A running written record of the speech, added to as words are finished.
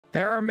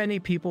There are many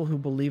people who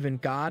believe in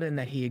God and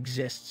that He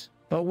exists.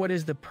 But what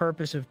is the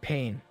purpose of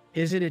pain?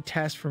 Is it a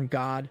test from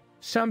God?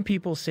 Some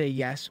people say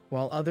yes,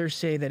 while others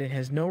say that it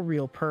has no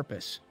real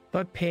purpose.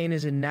 But pain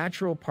is a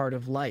natural part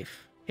of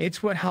life.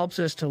 It's what helps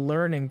us to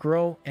learn and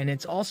grow, and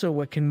it's also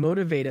what can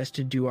motivate us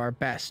to do our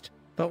best.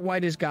 But why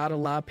does God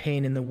allow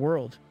pain in the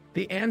world?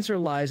 The answer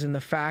lies in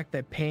the fact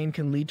that pain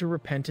can lead to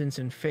repentance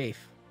and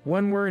faith.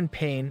 When we're in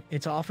pain,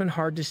 it's often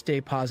hard to stay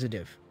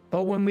positive.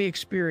 But when we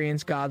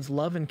experience God's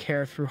love and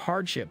care through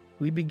hardship,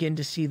 we begin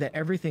to see that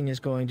everything is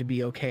going to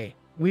be okay.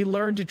 We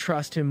learn to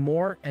trust Him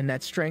more, and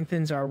that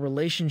strengthens our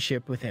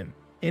relationship with Him.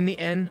 In the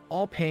end,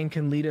 all pain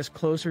can lead us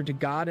closer to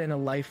God and a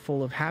life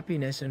full of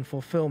happiness and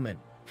fulfillment.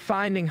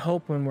 Finding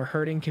hope when we're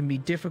hurting can be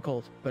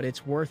difficult, but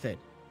it's worth it.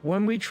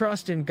 When we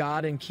trust in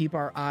God and keep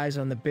our eyes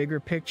on the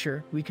bigger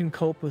picture, we can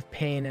cope with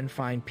pain and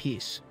find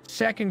peace.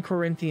 2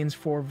 Corinthians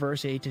 4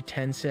 verse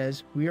 8-10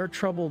 says, "We are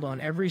troubled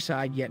on every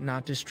side yet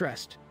not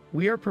distressed.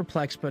 We are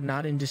perplexed but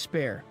not in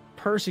despair,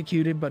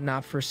 persecuted but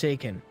not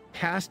forsaken,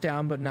 cast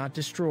down but not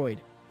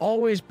destroyed,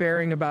 always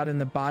bearing about in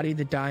the body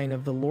the dying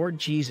of the Lord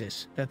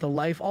Jesus, that the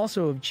life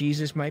also of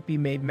Jesus might be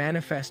made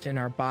manifest in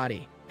our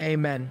body."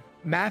 Amen.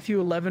 Matthew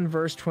 11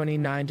 verse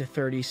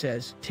 29-30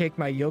 says, "Take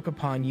my yoke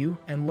upon you,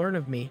 and learn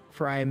of me,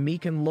 for I am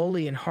meek and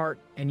lowly in heart,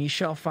 and ye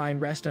shall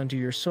find rest unto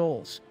your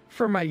souls.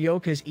 For my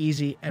yoke is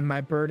easy, and my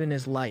burden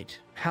is light."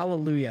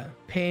 Hallelujah.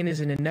 Pain is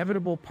an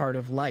inevitable part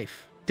of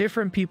life.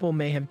 Different people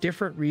may have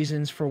different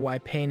reasons for why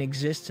pain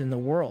exists in the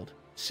world.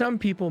 Some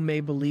people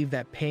may believe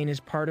that pain is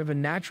part of a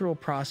natural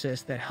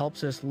process that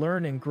helps us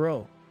learn and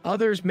grow.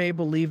 Others may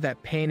believe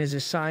that pain is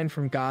a sign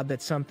from God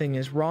that something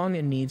is wrong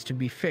and needs to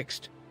be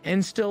fixed.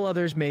 And still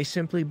others may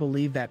simply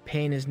believe that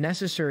pain is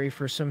necessary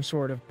for some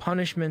sort of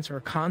punishments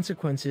or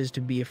consequences to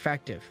be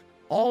effective.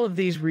 All of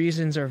these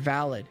reasons are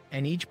valid,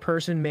 and each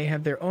person may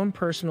have their own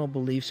personal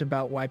beliefs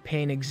about why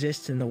pain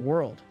exists in the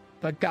world.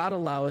 But God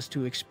allows us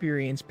to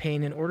experience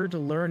pain in order to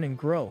learn and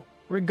grow.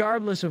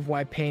 Regardless of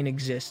why pain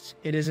exists,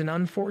 it is an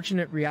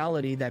unfortunate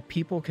reality that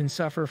people can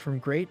suffer from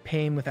great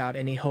pain without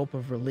any hope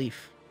of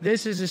relief.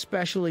 This is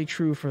especially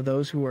true for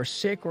those who are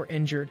sick or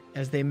injured,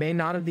 as they may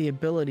not have the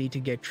ability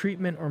to get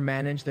treatment or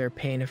manage their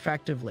pain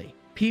effectively.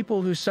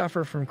 People who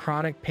suffer from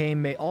chronic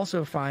pain may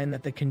also find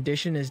that the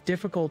condition is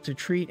difficult to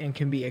treat and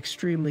can be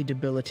extremely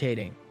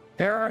debilitating.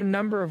 There are a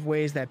number of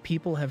ways that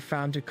people have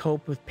found to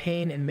cope with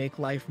pain and make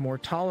life more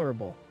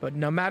tolerable, but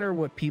no matter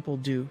what people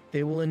do,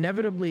 they will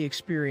inevitably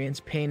experience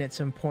pain at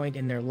some point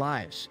in their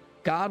lives.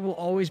 God will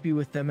always be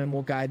with them and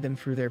will guide them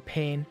through their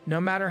pain,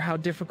 no matter how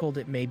difficult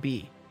it may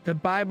be. The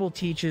Bible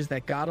teaches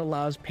that God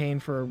allows pain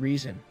for a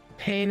reason.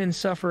 Pain and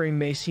suffering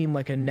may seem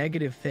like a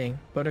negative thing,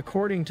 but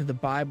according to the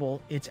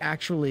Bible, it's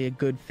actually a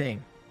good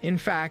thing. In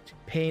fact,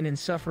 pain and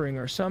suffering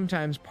are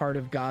sometimes part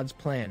of God's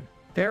plan.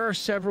 There are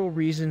several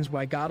reasons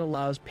why God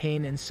allows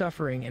pain and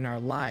suffering in our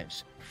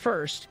lives.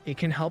 First, it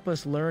can help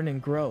us learn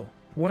and grow.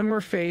 When we're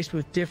faced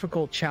with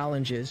difficult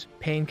challenges,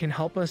 pain can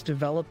help us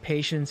develop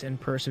patience and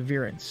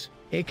perseverance.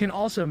 It can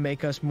also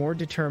make us more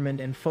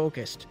determined and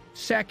focused.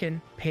 Second,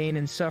 pain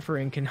and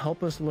suffering can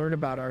help us learn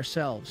about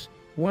ourselves.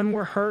 When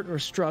we're hurt or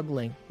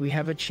struggling, we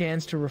have a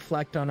chance to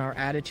reflect on our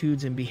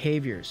attitudes and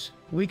behaviors.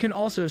 We can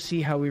also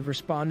see how we've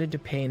responded to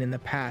pain in the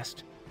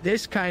past.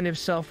 This kind of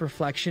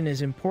self-reflection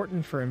is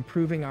important for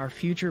improving our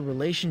future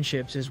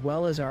relationships as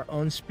well as our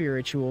own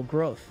spiritual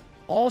growth.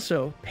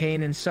 Also,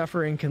 pain and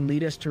suffering can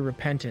lead us to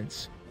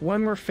repentance.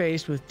 When we're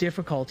faced with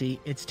difficulty,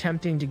 it's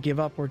tempting to give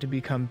up or to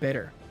become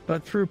bitter.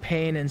 But through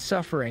pain and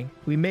suffering,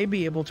 we may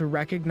be able to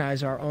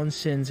recognize our own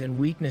sins and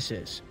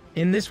weaknesses.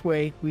 In this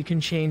way, we can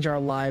change our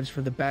lives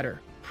for the better.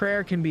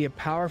 Prayer can be a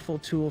powerful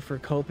tool for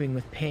coping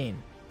with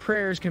pain.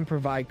 Prayers can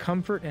provide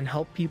comfort and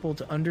help people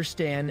to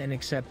understand and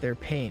accept their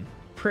pain.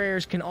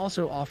 Prayers can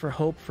also offer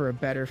hope for a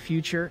better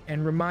future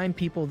and remind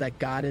people that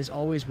God is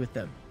always with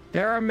them.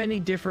 There are many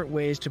different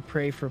ways to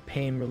pray for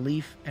pain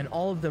relief, and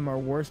all of them are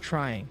worth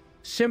trying.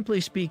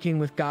 Simply speaking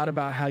with God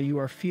about how you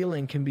are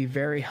feeling can be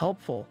very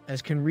helpful,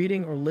 as can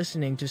reading or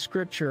listening to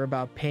scripture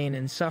about pain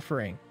and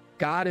suffering.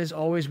 God is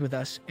always with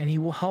us, and He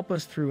will help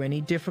us through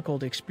any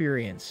difficult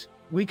experience.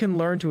 We can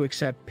learn to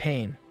accept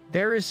pain.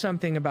 There is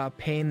something about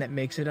pain that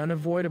makes it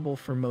unavoidable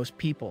for most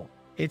people.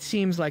 It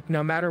seems like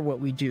no matter what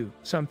we do,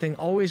 something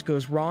always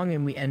goes wrong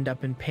and we end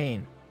up in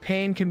pain.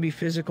 Pain can be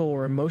physical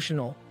or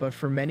emotional, but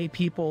for many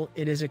people,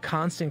 it is a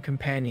constant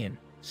companion.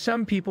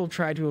 Some people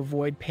try to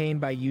avoid pain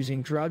by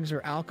using drugs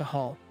or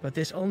alcohol, but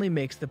this only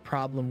makes the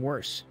problem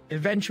worse.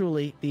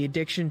 Eventually, the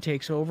addiction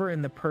takes over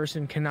and the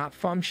person cannot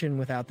function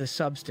without the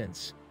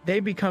substance. They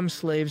become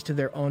slaves to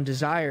their own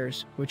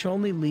desires, which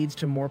only leads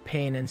to more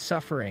pain and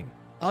suffering.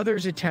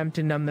 Others attempt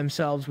to numb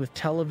themselves with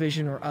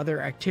television or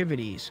other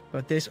activities,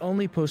 but this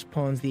only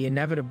postpones the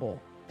inevitable.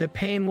 The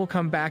pain will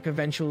come back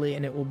eventually,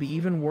 and it will be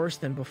even worse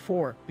than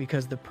before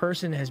because the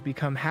person has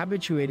become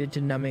habituated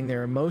to numbing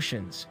their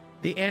emotions.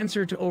 The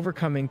answer to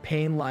overcoming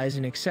pain lies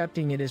in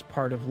accepting it as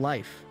part of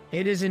life.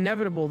 It is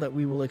inevitable that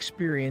we will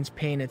experience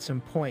pain at some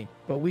point,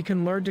 but we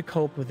can learn to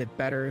cope with it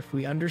better if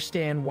we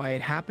understand why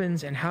it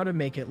happens and how to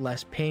make it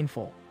less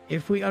painful.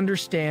 if we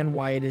understand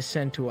why it is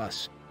sent to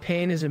us.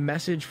 Pain is a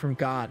message from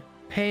God.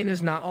 Pain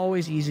is not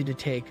always easy to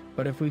take,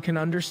 but if we can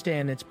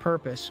understand its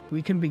purpose,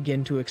 we can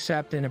begin to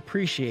accept and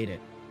appreciate it.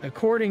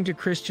 According to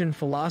Christian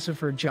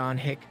philosopher John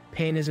Hick,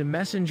 pain is a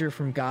messenger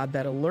from God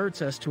that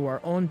alerts us to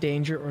our own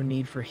danger or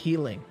need for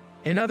healing.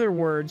 In other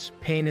words,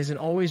 pain isn't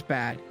always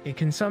bad. It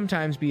can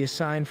sometimes be a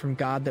sign from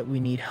God that we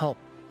need help.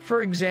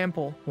 For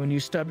example, when you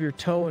stub your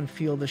toe and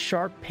feel the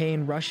sharp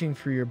pain rushing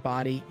through your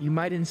body, you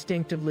might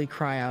instinctively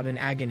cry out in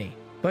agony.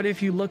 But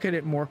if you look at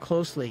it more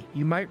closely,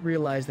 you might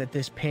realize that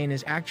this pain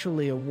is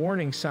actually a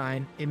warning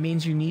sign. It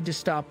means you need to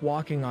stop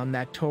walking on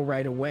that toe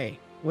right away.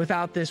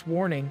 Without this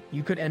warning,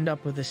 you could end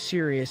up with a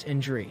serious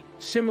injury.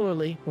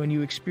 Similarly, when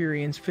you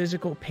experience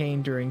physical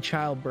pain during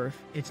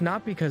childbirth, it's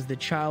not because the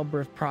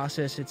childbirth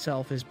process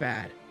itself is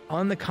bad.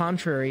 On the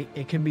contrary,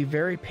 it can be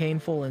very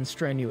painful and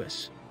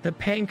strenuous. The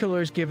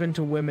painkillers given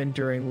to women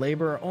during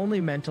labor are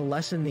only meant to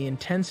lessen the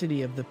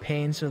intensity of the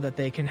pain so that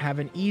they can have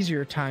an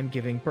easier time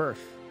giving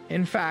birth.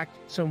 In fact,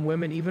 some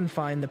women even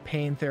find the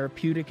pain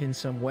therapeutic in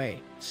some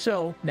way.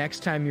 So,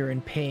 next time you're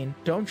in pain,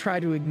 don't try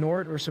to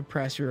ignore it or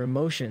suppress your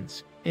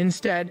emotions.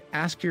 Instead,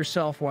 ask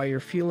yourself why you're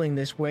feeling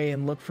this way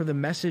and look for the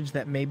message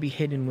that may be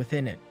hidden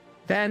within it.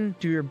 Then,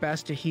 do your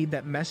best to heed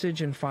that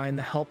message and find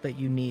the help that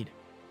you need.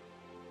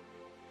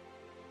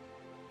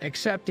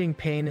 Accepting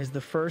pain is the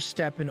first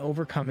step in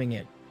overcoming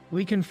it.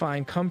 We can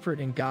find comfort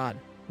in God.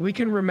 We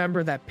can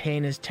remember that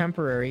pain is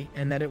temporary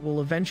and that it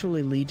will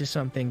eventually lead to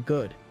something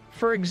good.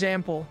 For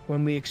example,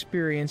 when we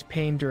experience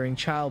pain during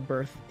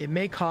childbirth, it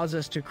may cause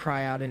us to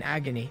cry out in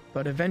agony,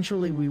 but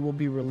eventually we will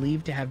be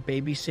relieved to have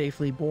baby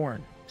safely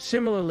born.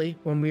 Similarly,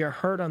 when we are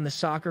hurt on the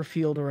soccer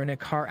field or in a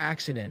car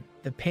accident,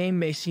 the pain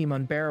may seem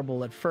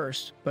unbearable at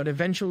first, but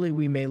eventually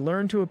we may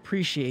learn to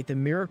appreciate the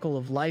miracle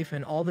of life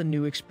and all the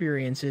new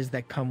experiences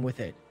that come with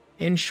it.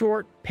 In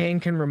short, pain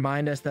can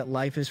remind us that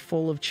life is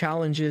full of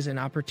challenges and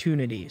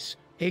opportunities.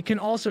 It can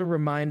also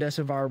remind us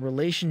of our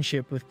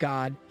relationship with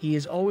God. He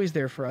is always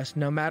there for us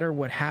no matter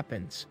what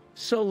happens.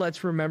 So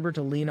let's remember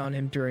to lean on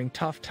Him during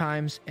tough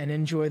times and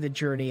enjoy the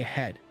journey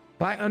ahead.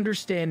 By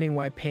understanding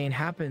why pain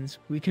happens,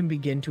 we can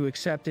begin to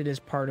accept it as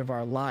part of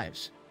our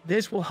lives.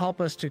 This will help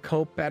us to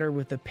cope better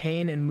with the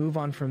pain and move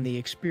on from the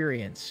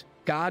experience.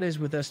 God is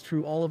with us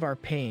through all of our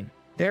pain.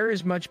 There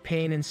is much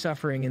pain and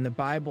suffering in the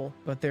Bible,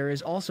 but there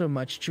is also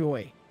much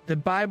joy. The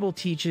Bible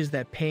teaches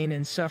that pain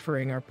and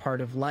suffering are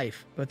part of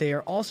life, but they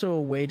are also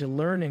a way to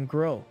learn and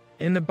grow.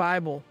 In the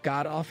Bible,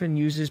 God often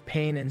uses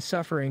pain and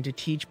suffering to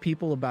teach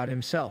people about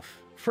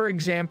Himself. For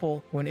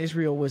example, when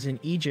Israel was in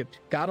Egypt,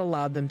 God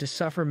allowed them to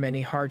suffer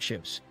many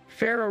hardships.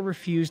 Pharaoh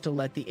refused to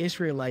let the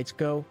Israelites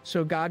go,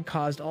 so God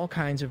caused all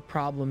kinds of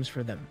problems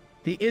for them.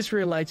 The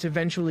Israelites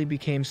eventually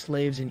became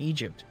slaves in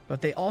Egypt,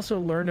 but they also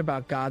learned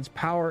about God's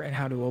power and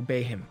how to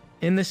obey Him.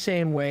 In the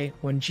same way,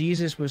 when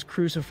Jesus was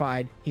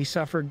crucified, He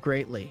suffered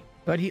greatly,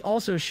 but He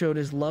also showed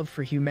His love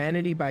for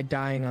humanity by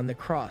dying on the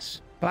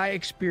cross. By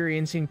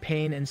experiencing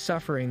pain and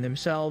suffering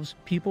themselves,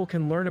 people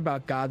can learn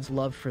about God's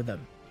love for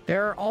them.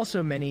 There are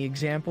also many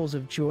examples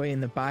of joy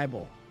in the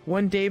Bible.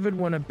 When David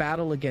won a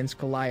battle against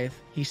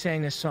Goliath, he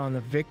sang a song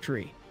of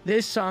victory.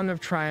 This song of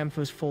triumph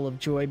was full of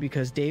joy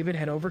because David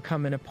had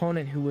overcome an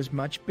opponent who was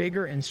much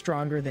bigger and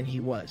stronger than he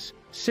was.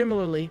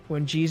 Similarly,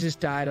 when Jesus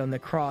died on the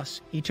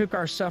cross, He took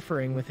our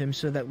suffering with Him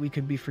so that we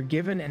could be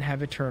forgiven and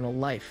have eternal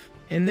life.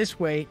 In this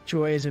way,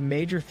 joy is a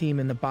major theme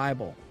in the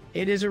Bible.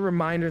 It is a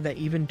reminder that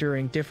even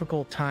during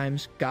difficult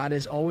times, God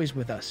is always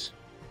with us.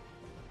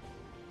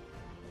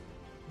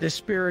 The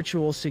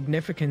spiritual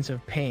significance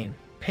of pain.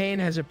 Pain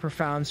has a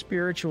profound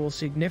spiritual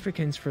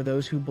significance for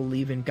those who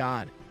believe in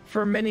God.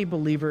 For many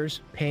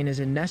believers, pain is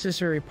a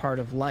necessary part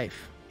of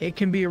life. It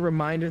can be a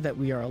reminder that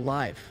we are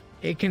alive.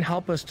 It can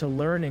help us to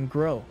learn and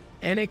grow,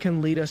 and it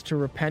can lead us to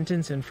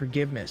repentance and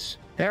forgiveness.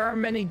 There are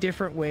many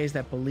different ways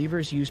that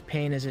believers use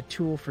pain as a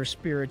tool for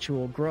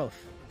spiritual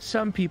growth.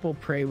 Some people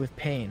pray with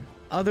pain.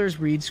 Others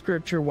read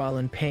scripture while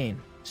in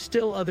pain.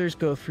 Still others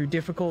go through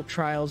difficult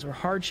trials or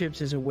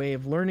hardships as a way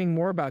of learning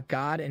more about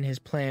God and His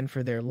plan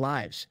for their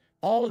lives.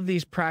 All of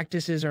these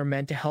practices are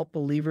meant to help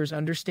believers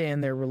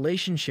understand their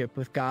relationship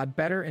with God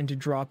better and to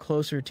draw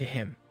closer to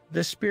Him.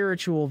 The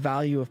spiritual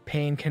value of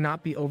pain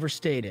cannot be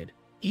overstated.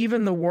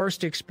 Even the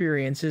worst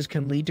experiences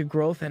can lead to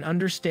growth and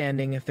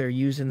understanding if they're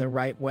used in the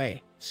right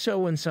way. So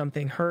when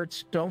something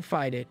hurts, don't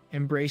fight it,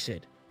 embrace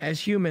it. As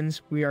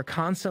humans, we are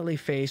constantly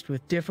faced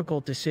with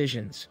difficult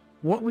decisions.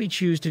 What we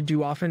choose to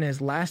do often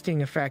has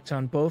lasting effects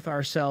on both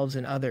ourselves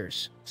and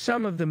others.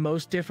 Some of the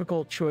most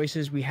difficult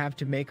choices we have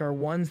to make are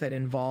ones that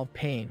involve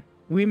pain.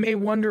 We may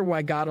wonder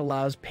why God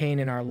allows pain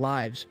in our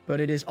lives, but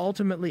it is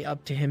ultimately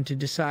up to Him to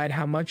decide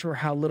how much or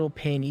how little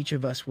pain each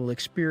of us will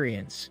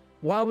experience.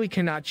 While we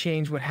cannot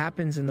change what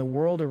happens in the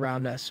world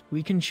around us,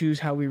 we can choose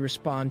how we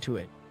respond to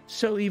it.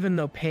 So even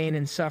though pain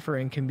and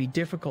suffering can be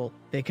difficult,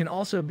 they can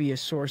also be a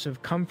source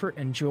of comfort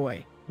and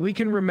joy. We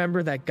can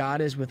remember that God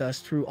is with us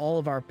through all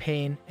of our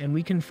pain, and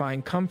we can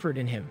find comfort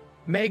in Him.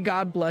 May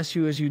God bless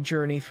you as you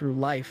journey through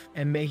life,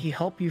 and may He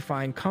help you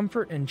find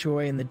comfort and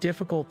joy in the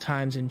difficult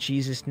times in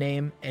Jesus'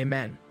 name.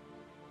 Amen.